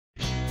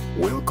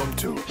Welcome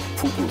to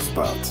Football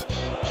Spot.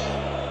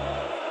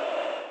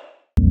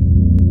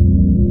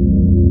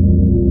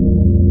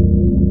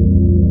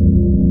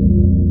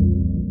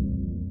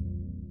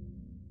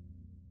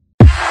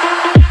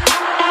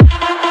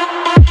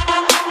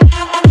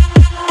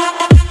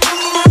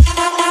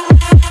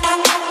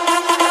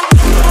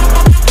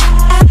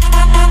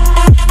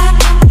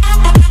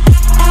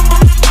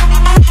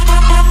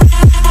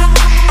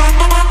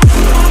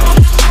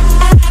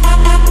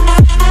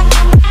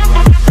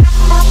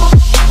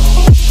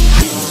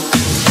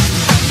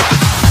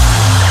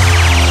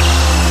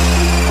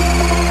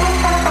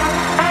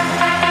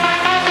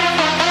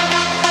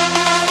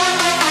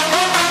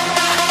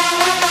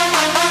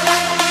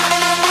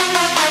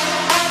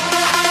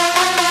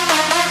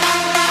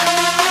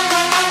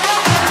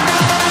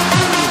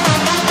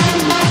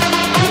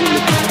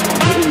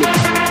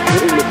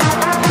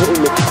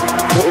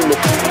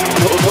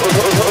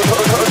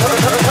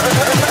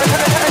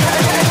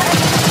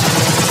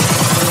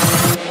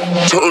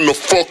 Turn the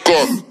fuck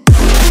up.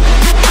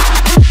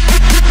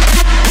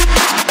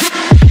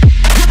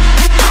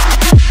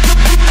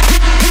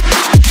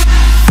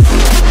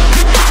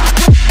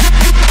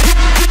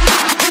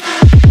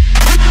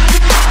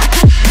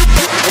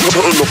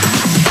 Turn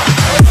the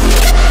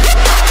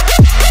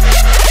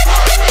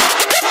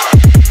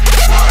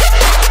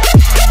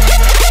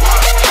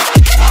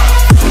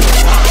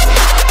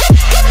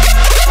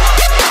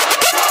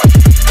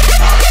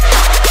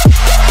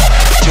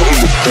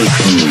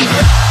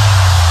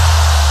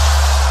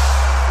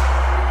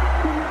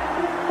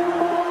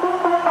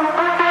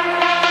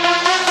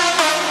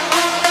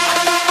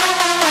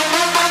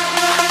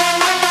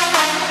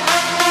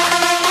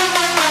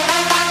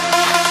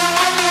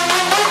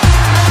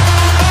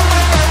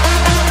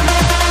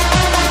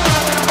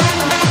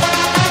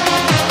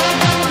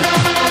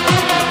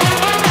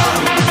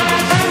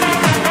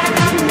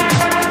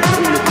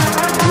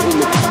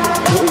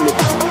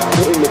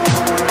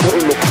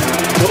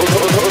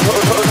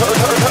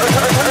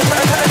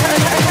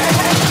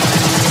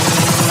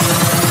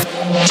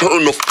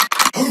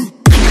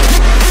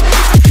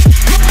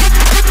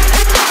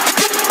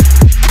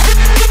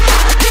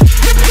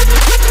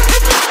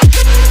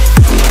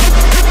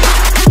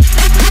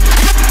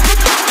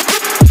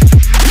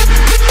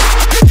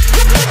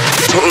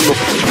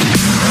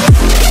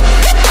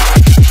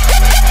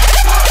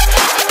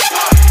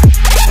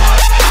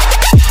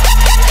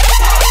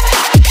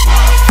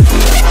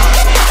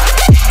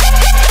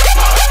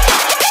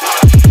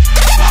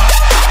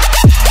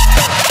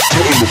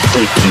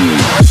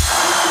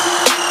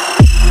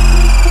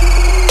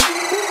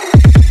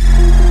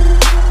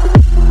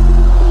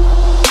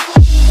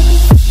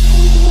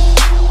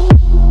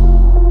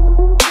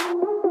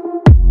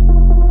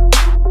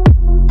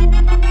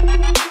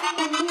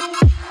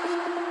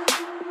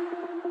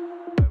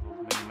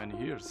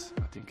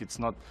I think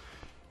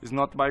it's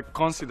not by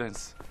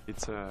coincidence.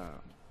 It's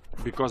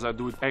because I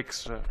do it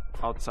extra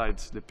outside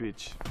the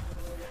pitch.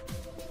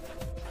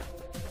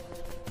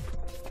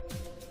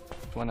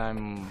 When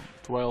I'm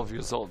 12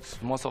 years old,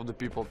 most of the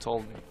people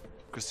told me,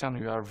 "Cristiano,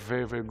 you are a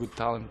very, very good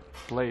talent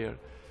player,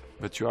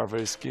 but you are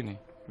very skinny,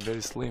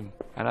 very slim."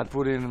 And I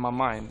put it in my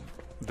mind,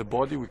 the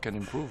body we can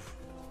improve.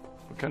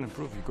 We can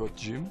improve. You go to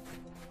gym,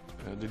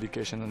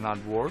 dedication and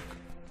hard work,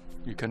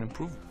 you can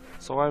improve.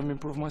 So I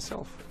improve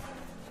myself.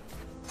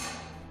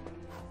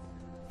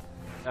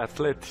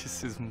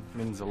 Athleticism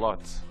means a lot.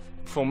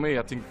 For me,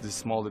 I think the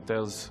small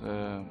details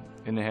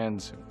in the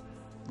hands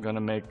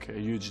gonna make a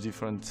huge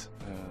difference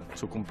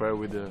to compare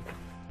with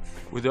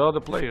the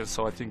other players.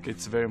 So I think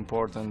it's very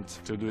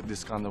important to do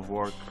this kind of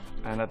work,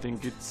 and I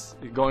think it's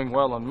going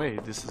well on me.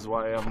 This is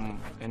why I'm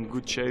in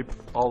good shape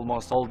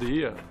almost all the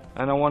year,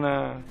 and I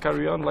wanna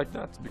carry on like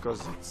that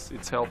because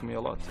it's helped me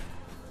a lot.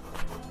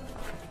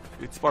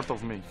 It's part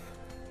of me.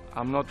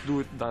 I'm not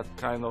doing that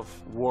kind of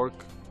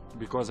work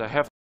because I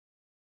have